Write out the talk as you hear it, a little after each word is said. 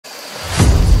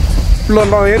ल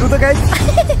ल हेर्नु त गाइस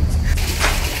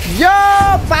यो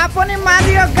पापा नि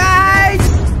मारियो गाइस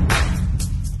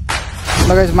ल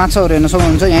गाइस माछाहरु हेर्न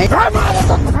सक्नुहुन्छ यही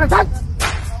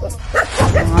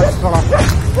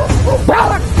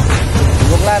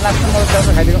भोकला लाग्छ म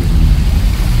त्यसो खाइदिएको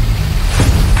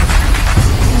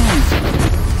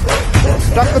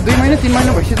टक्क 2 महिना 3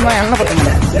 महिना भइसक्यो हाल्न पर्छ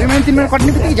मलाई 2 महिना 3 महिना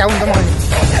कट्ने बित्तिकै जाउँ त मलाई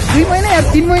 2 महिना या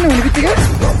 3 महिना हुने बित्तिकै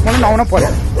मलाई नुहाउन पर्यो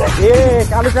ए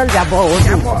कालो चाल झ्याप हो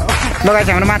लगाइछ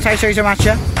हाम्रो माछा आइसकेको छ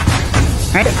माछा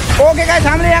है ओके गाइस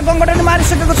हामीले यहाँ गङ्गटा नि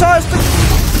मारिसकेको छ यस्तो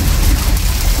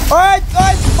ओइ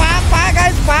ओइ पा पा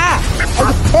गाइस पा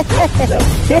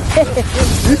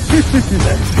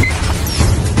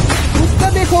उत्त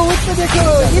देखो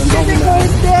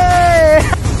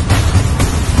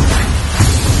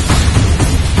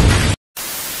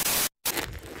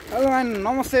हेलो एन्ड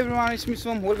नमस्ते everyone it's me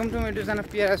Som welcome to my YouTube channel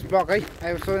PRS blog है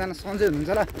अब सबैजना सन्चै हुनुहुन्छ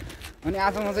ल अनि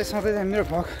आज म चाहिँ सधैँ मेरो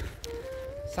भ्लग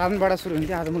साधनबाट सुरु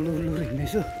हुन्थ्यो आज म लुरु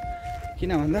हिँड्दैछु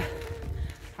किन भन्दा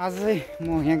आज चाहिँ म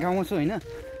यहाँ गाउँमा छु होइन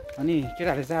अनि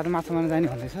केटाहरूले चाहिँ आज माछा मार्न जाने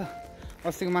भन्दैछ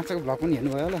अस्तिको माछाको भ्लग पनि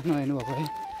हेर्नुभयो होला नहेर्नु भएको है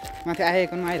माथि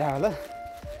आइरहेको आइरह होला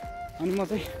अनि म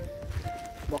चाहिँ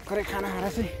भर्खरै खाना खाएर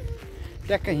चाहिँ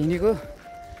ट्याक्क हिँडेको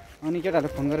अनि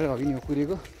केटाहरूले फोन गरेर अघि नि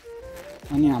कुरेको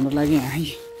अनि हाम्रो लागि यहाँ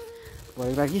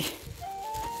भयो लागि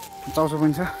चाउचो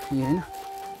पनि छ यहाँ होइन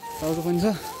चाउचो पनि छ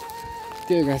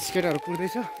त्यो घाँस केटाहरू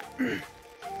कुर्दैछ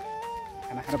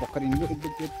खाना खाएर भर्खर हिँडेको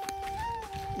एकदम पेट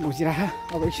घुसिराख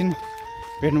अब एकछिनमा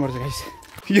भेट्नुपर्छ गाइस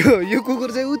यो कुकुर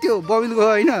चाहिँ उ त्यो बबिलको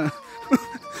होइन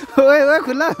ओए ओए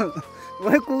खुल्ला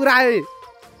ओए कुकुर आयो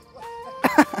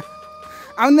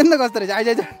आउँदैन त कस्तो रहेछ आइज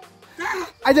है त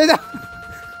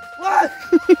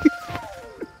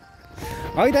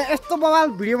यस्तो बवाल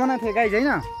भिडियो बनाएको थिएँ गाइज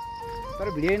होइन तर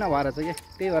भिडियो नभएर चाहिँ के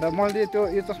त्यही भएर मैले त्यो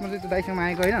यो चस्मा चाहिँ त्यो दाइसँग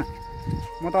आएको होइन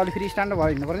म त अलिक फेरि स्ट्यान्डअप भएर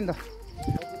हिँड्नु पऱ्यो नि त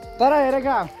तर हेर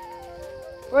क्या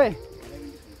ओए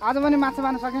आज पनि माछा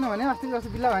मार्न सकेन भने अस्ति जस्तो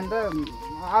बिल्ला भने त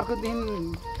अर्को दिन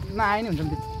नआए नि हुन्छ नि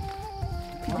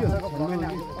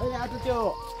आज त्यो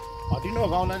हटिनो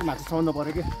गाउँलाई माछा समाउनु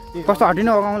पऱ्यो कि कस्तो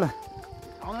हटिनो हो गाउँला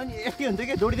यस्तै हुन्छ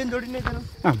कि जोडिँदै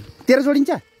तेरो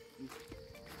जोडिन्छ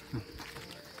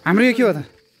हाम्रो यो के हो त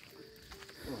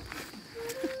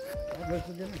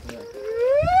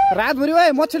रातभरि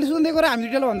भाइ मच्छरले सुन्दै गएर हामी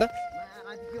दुईटालाई भन्दा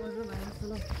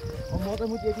म त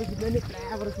म एक्लै सिक्दै नि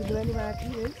प्रायबाट सिक्दै नि माथि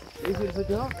है यसरी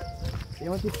सोध्यो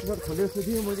यहाँ त्यो खोलेर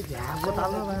सोध्यो मैले झ्याप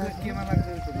ताल्न केमा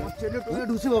लाग्छ मच्छरले टोके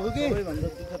ढुसी भएको कि भन्दा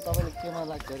तपाईँले केमा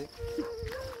लाग्छ अरे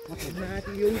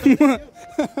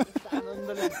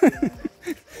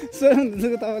आनन्दले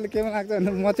तपाईँले केमा लाग्छ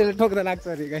भन्दा मच्छरले ठोक्दा लाग्छ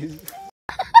अरे गाइस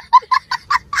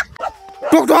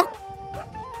टोक टोक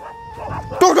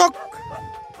टोक टोक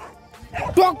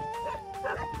टोक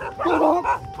टोक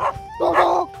टोक टोक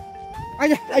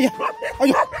आइज आइज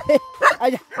आइज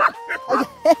आइज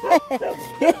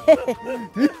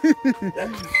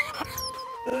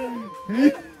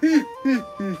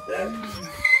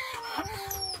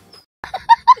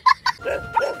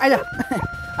आइज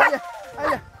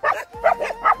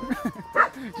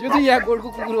यो चाहिँ यहाँ गोडको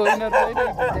कुकुर होइन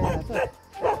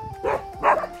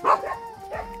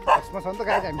चस्मा छ नि त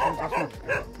गाइज हामीसँग चस्मा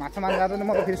माछा मार्न जाँदा म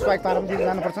त फेरि स्वाइक पारेर दिएर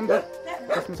जानुपर्छ नि त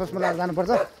चस्मा लगाएर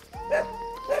जानुपर्छ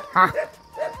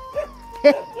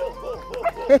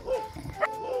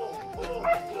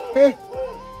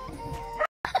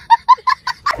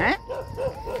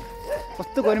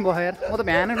कस्तो गर्नु भयो यार म त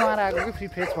बिहानै नआएर आएको कि फ्री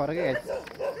फ्रेस भएर क्या गाइज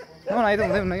नआइ त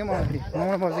हुँदैन कि मलाई फेरि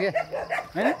नुहाउनु पर्छ क्या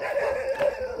होइन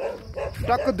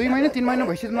टक्क 2 महिना 3 महिना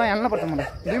भइसक्यो नहाल्न पर्छ मलाई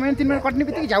 2 महिना 3 महिना कट्ने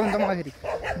बित्तिकै जाउँ त मलाई फेरि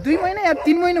 2 महिना या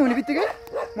 3 महिना हुने बित्तिकै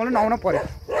मलाई नुहाउन पर्यो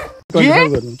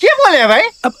के बोले भाइ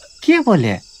अब के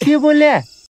बोले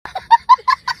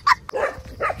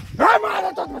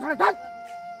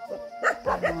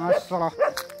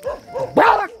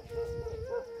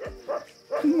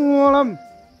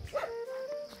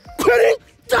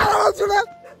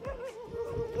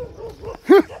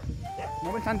म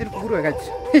पनि शान्तिले कुकुर हो गाइस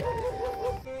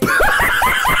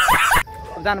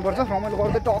जानुपर्छ रमाइलो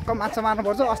गर्दै टक्क माछा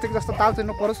मार्नुपर्छ अस्तिको जस्तो ताल चाहिँ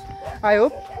नपरोस् आई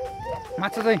होप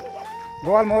माछा चाहिँ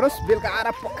बल मरोस् बेलुका आएर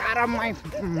पकाएर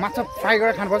माछा फ्राई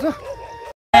गरेर खानुपर्छ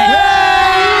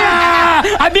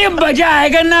अभी मजा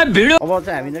आएगा ना भिडियो अब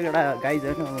चाहिँ हामी चाहिँ एउटा गाई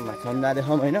चाहिँ माछा मार्न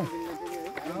जाँदैछौँ होइन अब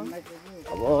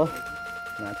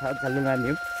माछा छाल्नु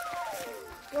जाने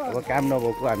अब काम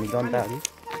नभएको हामी जनताहरू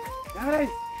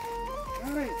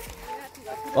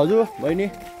हजुर बहिनी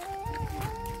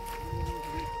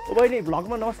ओ बहिनी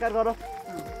भ्लगमा नमस्कार गर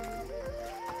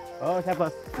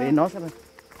स्यापास ए नमस्कार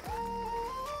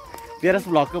पेरस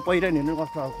भ्लगको पहिरो हिँड्नु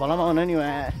कस्तो खोलामा आउनु नि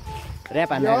उहाँ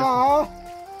ऱ्याप हान्नु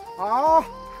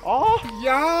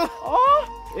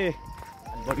ए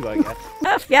बढी भयो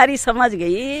क्या प्यारी समझ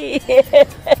गई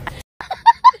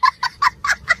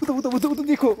उत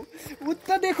देखो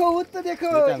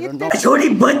छोटी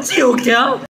बच्ची हो क्या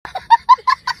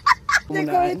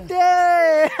देखो इत्ते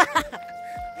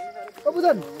ओ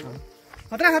बुझन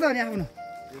खतरा नि आफ्नो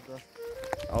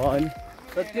होइन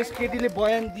तर त्यस केटीले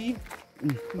बयान दि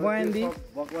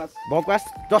बकवास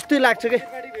जस्तै लाग्छ के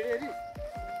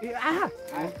ए आहा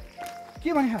के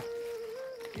भने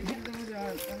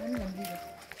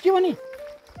के भने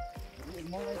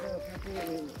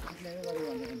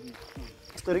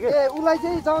ए उसलाई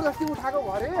चाहिँ जबरजस्ती उठाएको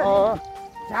भरे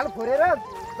झ्याल फोरेर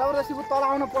जबरजस्ती तल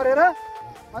आउन परेर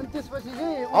अनि त्यसपछि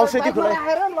चाहिँ औषधि खुला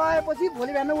आएर लगाएपछि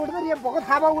भोलि बिहान उठ्दा रेप भएको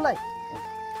थाहा भयो उसलाई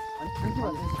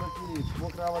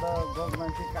पोखराबाट गएको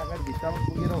मान्छे कागज भित्तामा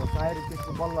पुगेर होसाएर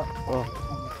त्यसको बल्ल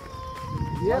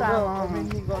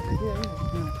गर्दै थिएँ है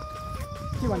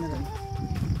के भन्ने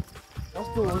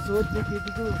कस्तो होस् हो त्यो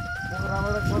केटीको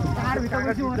पोखराबाट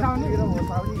कागज उठाउने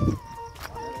होसाउने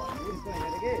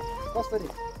कसरी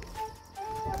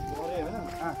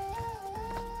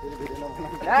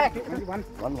भन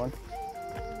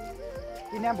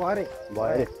किन भरे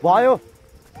भयो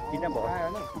किन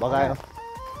बगायो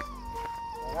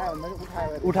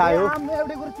उठायो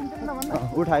एउटै कुरो चिन्दैन भन्नु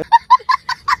उठायो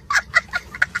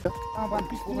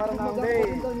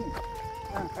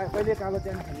कहिले कालो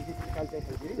च्यान खाली कालो च्यान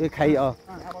ए खाइ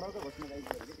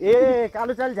ए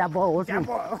कालो चाल झ्याप होस्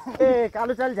ए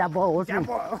कालो चाल झ्याप होस्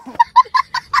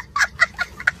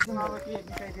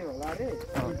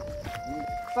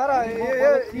तर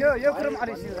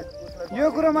यो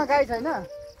कुरोमा गाई छैन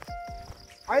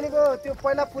अहिलेको त्यो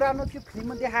पहिला पुरानो त्यो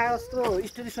फिल्ममा देखाए जस्तो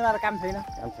स्टोरी सुनाएर काम छैन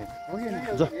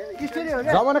स्टोरी हो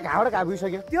जमाना घाबाट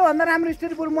घाबिसक्यो त्योभन्दा राम्रो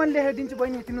स्टोरी बरु मैले लेखेर दिन्छु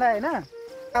बहिनी तिमीलाई होइन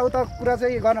अब त कुरा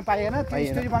चाहिँ गर्न पाएन त्यो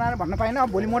स्टोरी बनाएर भन्न पाएन अब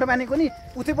भोलि मोटो मानेको नि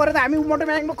उतै परेर हामी मोटो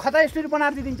मानेको खतरा स्टोरी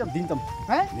बनाएर दिन्छौँ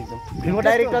फिल्मको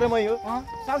डाइरेक्टर मै हो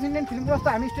साउथ इन्डियन फिल्मको जस्तो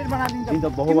हामी स्टोरी बनाएर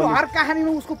दिन्छौँ हर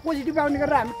कहानीमा उसको पोजिटिभ आउने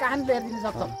गरेर हामी कहानी लेखेर दिन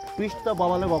सक्छौँ ट्विस्ट त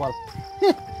बबालै बबाल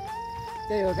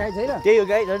त्यही हो गाई छैन त्यही हो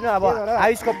गाई होइन अब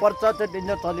आयुषको पर्चा त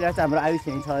डेन्जर चलिरहेको छ हाम्रो आयुष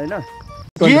यहीँ छ होइन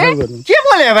के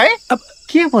बोले भाइ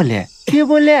के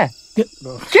बोले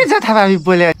के छ थाहा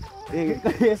बोले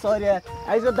ए सरी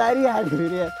आयुषको दाइरी हाल्यो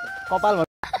फेरि कपाल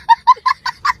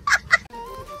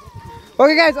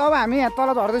ओके गाइज अब हामी यहाँ तल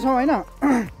झर्दैछौँ होइन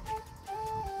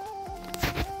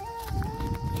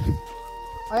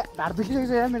ढाड दुखिसकेको छ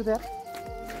यार मेरो त यार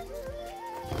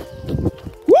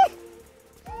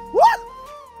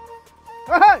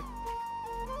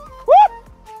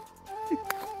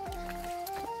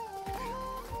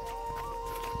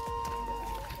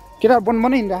केटा बन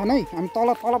हिँडिरहेको है हामी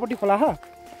तलपट्टि खोला छ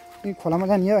खोलामा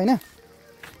जाने हो होइन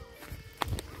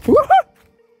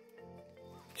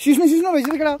सिस्नु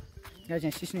भइसक्यो केटा यहाँ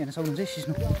चाहिँ सिस्नु हेर्न सक्नुहुन्छ है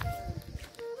सिस्नु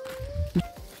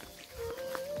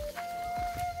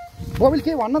बबिल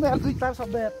के भन्न त यार 2-4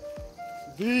 शब्द यार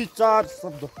 2-4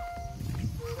 शब्द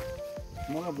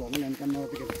मलाई भगल ह्यान्ड काम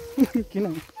नगर्दै किन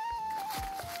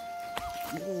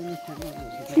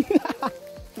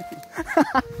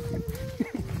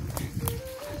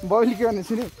बबिल के भन्ने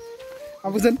सुन्यो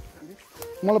अब बुझ्छन्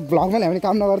मलाई भ्लगमा ल्याउने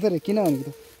काम नगर्दै रे किन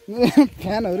भनेको त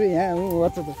फ्यानहरू यहाँ हो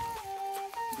गर्छ त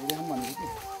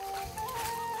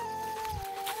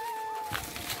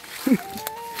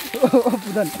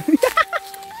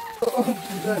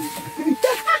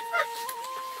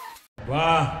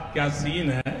वाह क्या सीन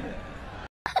है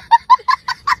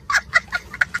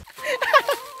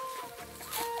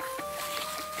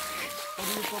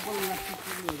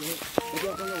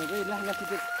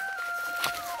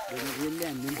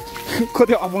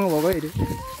कति अबङ भएको अरे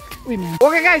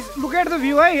okay guys look at the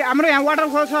view है हाम्रो यहाँ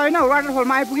वाटरफल छ होइन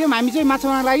वाटरफलमा आइपुग्यौँ हामी चाहिँ माछा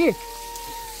मार्नको लागि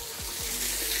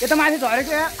यता माथि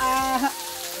झरेको यहाँ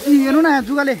हेर्नु न यहाँ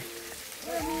जुगाले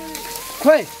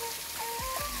खोइ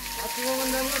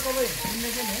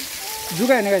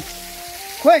जुगा हेर्ने गाइस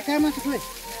खोइ कहाँ माछा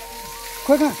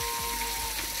खोइ कहाँ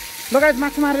ल गाइस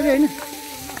माछा मारेर होइन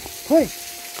खोइ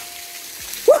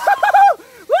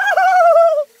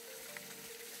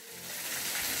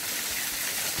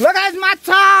ल गाइस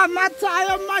माछा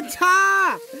आयो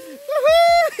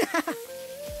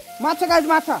माछा गाइस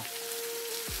माछा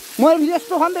मैले फेरि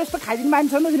यस्तो छ नि त यस्तो खाइदिनु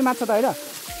मान्छ नि त फेरि माछा त होइन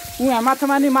ऊ यहाँ माछा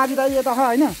मार्ने माझी त यता छ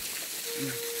होइन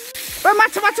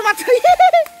माछा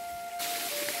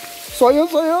सयो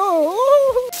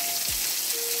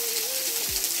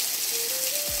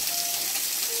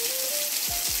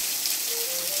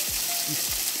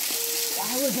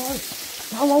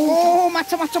ओ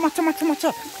माछा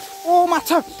ओ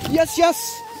माछा यस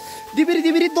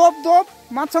दिबिरी दोप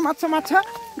माछा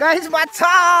गाइस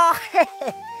माछा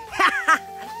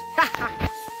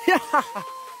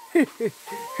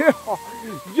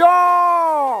यो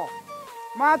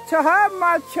माछा है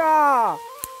माछा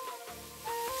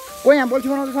कोही यहाँ बोल्छी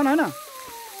बनाउँदैछन् होइन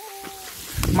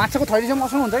माछाको थैलीसम्म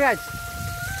मसँग हुन्छ क्या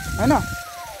होइन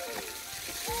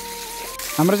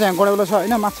हाम्रो चाहिँ यहाँ गडेउलो छ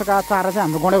होइन माछाको चारा चाहिँ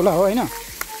हाम्रो गडेउलो हो होइन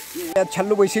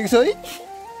छ्याल्लो भइसकेको छ है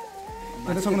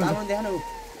हेर्न सक्नुहुन्छ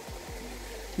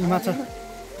माछा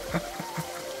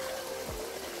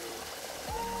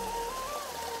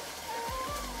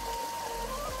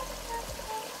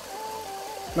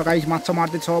ल गाइस माछा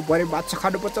मार्दैछ भरे माछा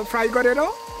खानुपर्छ फ्राई गरेर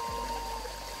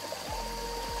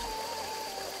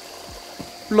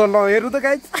ल ल हेर्नु त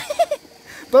गाइस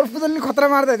तर पुजलले खतरा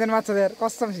मार्दै हुँदैन माछा यार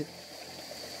कसम से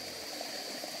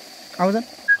आउँछन्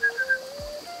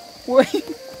ओइ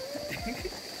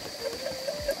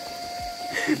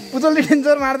पुजलले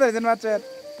डेन्जर मार्दै हुँदैन माछा यार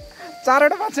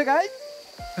 4वटा माछा गाइस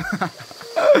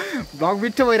भ्लग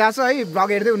बिट्ठो भइरहेछ है भ्लग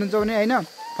हेर्दै हुनुहुन्छ भने होइन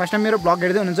फर्स्ट टाइम मेरो भ्लग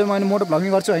हेर्दै हुनुहुन्छ मैले मोटो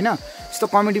भ्लगिङ गर्छु होइन यस्तो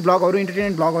कमेडी भ्लगहरू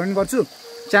इन्टरटेनमेन्ट भ्लगहरू पनि गर्छु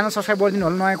च्यानल सब्सक्राइब गरिदिनु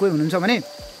होला नयाँ कोही हुनुहुन्छ भने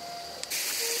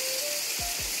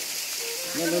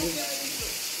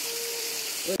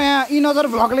यहाँ यी नजर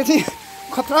भ्लगले चाहिँ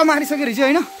खतरा मारिसक्यो रहेछ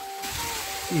होइन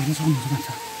हेर्न सक्नुहुन्छ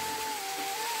माछा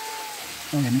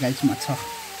हेर्नु गाइस माछा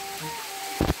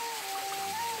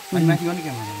माथि गर्ने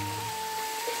क्या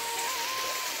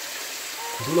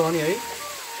ठुलो हो नि है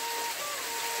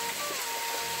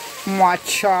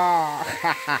माछा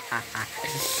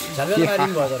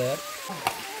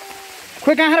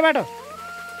खोइ कहाँ खाएर बाटो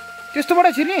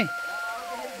त्यस्तोबाट छिर्ने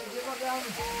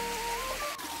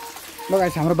ल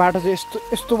गाइस हाम्रो बाटो चाहिँ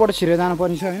यस्तोबाट छिरेर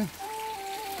जानुपर्ने छ होइन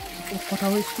कता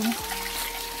हो यस्तो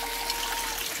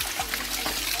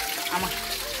आमा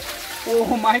ओह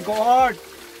माई गड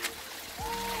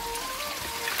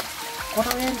कता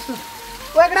हो यार यस्तो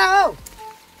ओएकडा हो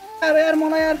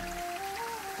यार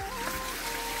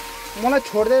मलाई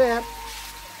छोड्दै यार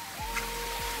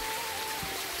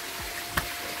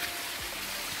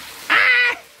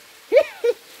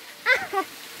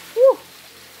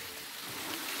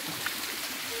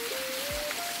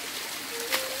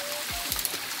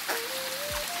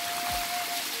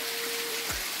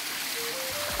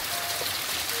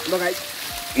ल गाइस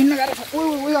हिँड्न गाह्रो छ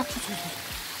ओइ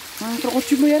मात्र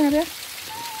कच्ची गयो यार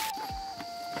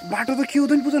बाटो त के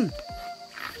हुँदैन पुजन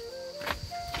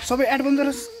सबै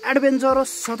एडभेन्चरस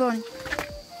छ त अनि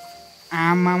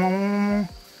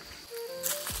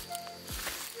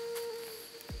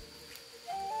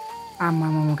आमा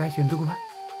गाइस हेर्नु गुफा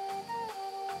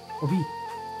ओबी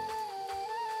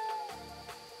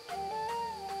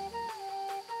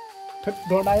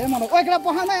डर लाग्यो मलाई ओ एकरा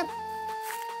पखाउन यार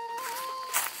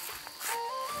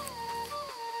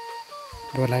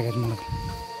डर लाग्यो मलाई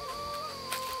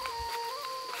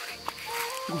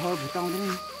घर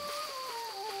भुताउँदैन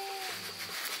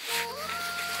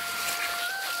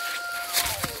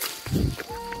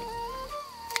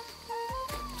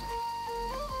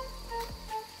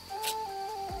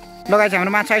लगाइ छ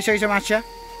हाम्रो माछा आइसकेको छ माछा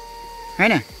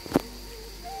हैन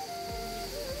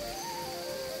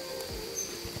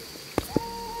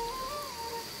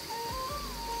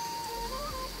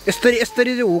यसरी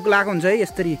चाहिँ हुक लाएको हुन्छ है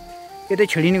यसरी यतै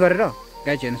छेडिने गरेर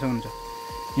गाइस हेर्न सक्नुहुन्छ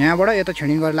यहाँबाट यता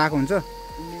छेडिने गरेर लाएको हुन्छ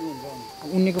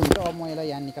उन्नीको हुन्छ अब म यसलाई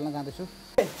यहाँ निकाल्न जाँदैछु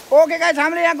ओके गाइस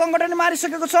हामीले यहाँ गङ्गटनी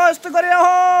मारिसकेको छ यस्तो गरे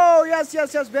हो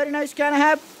यस भेरी नाइस क्यान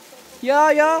हैव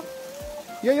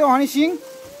यो हनी सिंह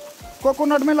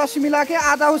कोकोनट में लस्सी मिला के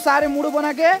आधा हूँ सारे मुड़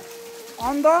बना के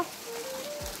ऑन द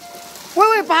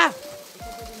पा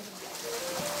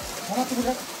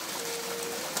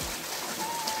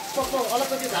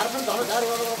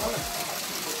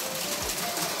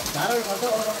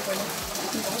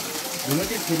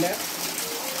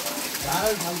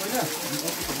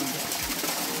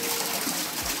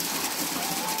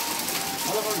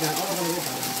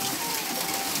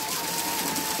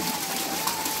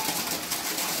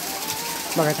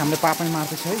लगाइ हामीले पा पनि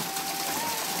मार्दैछ है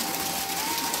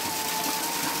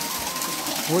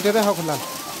हो त्यतै हो खुल्ला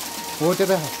हो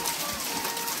त्यतै हो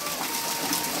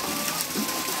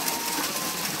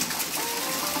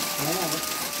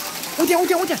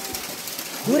उठ्या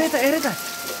घुरे त हेरे त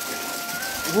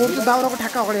घुर त दाउराको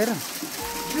ठ्याक्क अगाडि हेर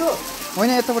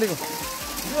होइन यतापट्टिको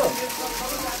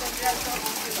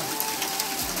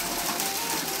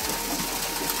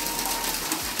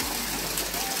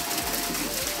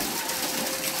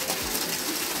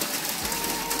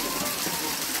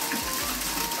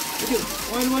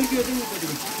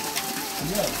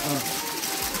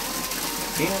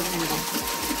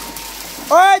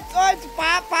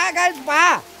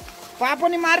पा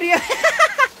पनि मारियो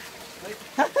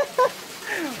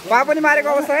पा पनि मारेको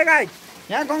अवस्था है गाइस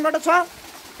यहाँ गङ्गटो छ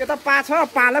यता पा छ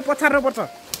पालाई पछार्नु पर्छ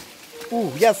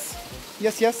यस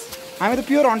यस यस हामी त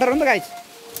प्योर हन्टर हो नि त गाइस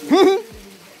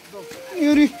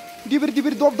डिबिर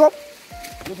डिबिर दोप दोप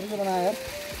यार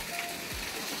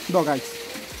दो गाइस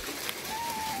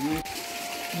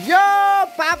यो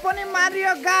पापनी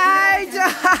मारियो गाइस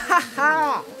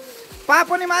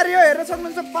पापनी मारियो हेर्न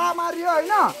सक्नुहुन्छ पा मारियो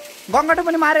होइन गङ्गटो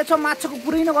पनि मारेछ माछाको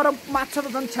पुरै न गर माछा त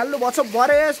झन् छ्याल्लो भछ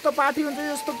भरे यस्तो पार्टी हुन्छ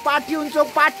यस्तो पार्टी हुन्छ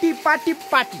पार्टी पार्टी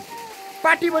पार्टी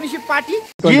पार्टी भनेपछि पार्टी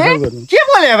के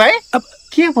बोले भाइ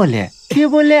के बोले के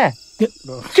बोले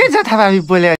के जथाभावी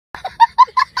बोले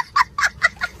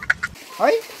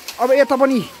है अब यता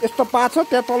पनि यस्तो पा छ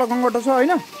त्यहाँ तल गङ्गटो छ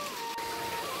होइन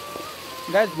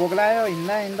गाइस भोक लाग्यो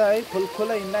हिँड्दा हिँड्दा है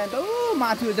खोला हिँड्दा हिँड्दा ऊ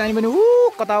माथि जाने पनि ऊ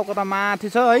कता कता माथि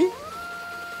छ है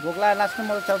भोक लाग्यो लास्टमा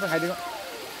म च्याउचा खाइदिएको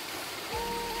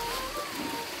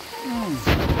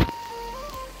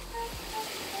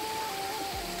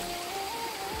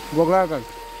भोक लाग्यो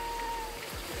गाइस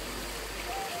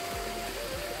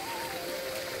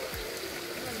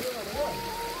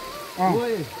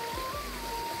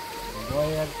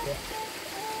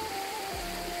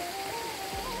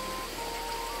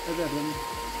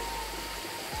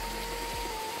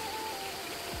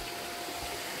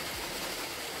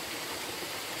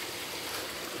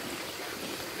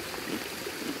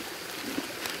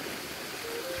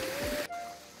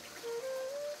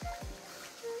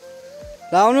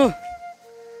लाउनु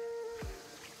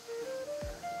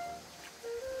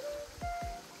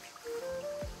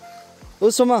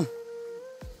उसमा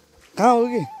कहाँ हो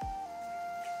कि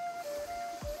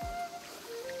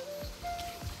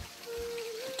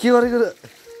के गरेको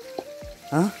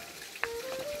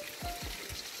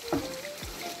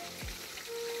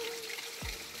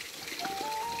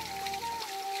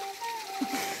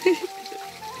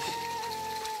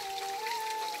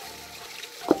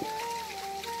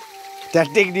त्यहाँ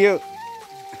टेक्दियो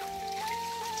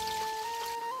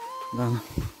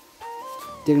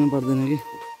टेक्नु पर्दैन कि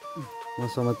म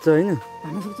समझ्छु होइन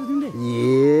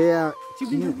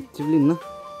चिप्लिन्न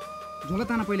झोला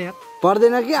ताना पहिला यार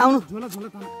पर्दैन कि आउनु झोला झोला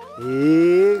ताना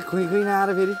ए खुइ खुइ नआएर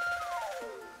फेरि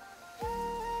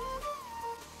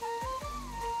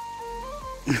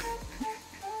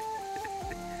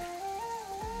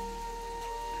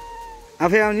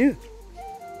आफै आउने यो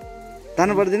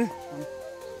तान्नु पर्दैन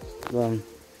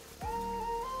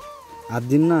हात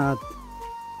दिन्न हात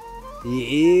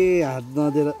ए हात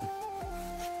नदिएर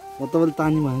म तपाईँले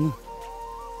तान्नु भएन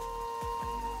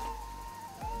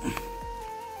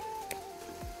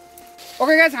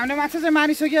ओके गाइस हामीले माछा चाहिँ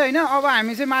मारिसक्यो होइन अब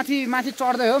हामी चाहिँ माथि माथि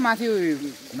चढ्दै हो माथि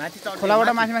खोलाबाट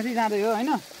माथि माथि जाँदै हो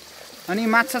होइन अनि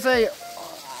माछा चाहिँ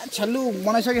छल्लु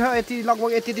बनाइसक्यो छ यति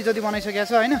लगभग यति जति बनाइसकेको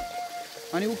छ होइन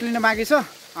अनि उक्लिन बाँकी छ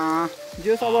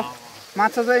जो अब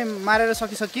माछा चाहिँ मारेर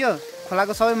सकिसक्यो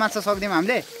खोलाको सबै माछा सक्दियौँ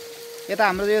हामीले यता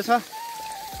हाम्रो यो छ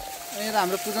यता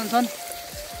हाम्रो पूजन छन्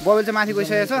बबेल चाहिँ माथि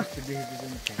गइसकेको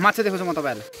छ माछा देखाउँछु म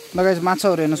तपाईँहरूलाई लगाइस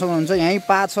माछाहरू हेर्न सक्नुहुन्छ यहीँ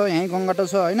पा छ यहीँ गङ्गटो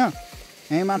छ होइन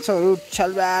यहीँ माछाहरू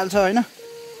छ्यालब्याल छ होइन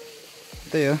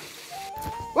त्यही हो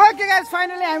ओके गाइस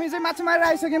फाइनली हामी चाहिँ माछा मारेर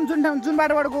आइसक्यौँ जुन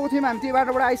बाटोबाट गएको थियौँ हामी त्यो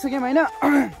बाटोबाट आइसक्यौँ होइन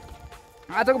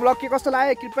आजको ब्लग के कस्तो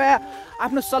लाग्यो कृपया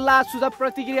आफ्नो सल्लाह सुझाव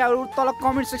प्रतिक्रियाहरू तल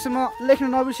कमेन्ट सेक्सनमा लेख्न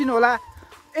नबिर्सिनु होला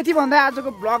यति भन्दै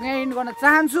आजको ब्लग यहाँ एन्ड गर्न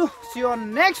चाहन्छु सी यु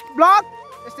नेक्स्ट ब्लग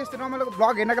यस्तै रमाइलोको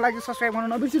ब्लग हेर्नको लागि सब्सक्राइब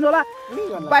गर्न नबिर्सिनु होला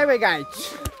बाई बाई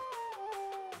गाइज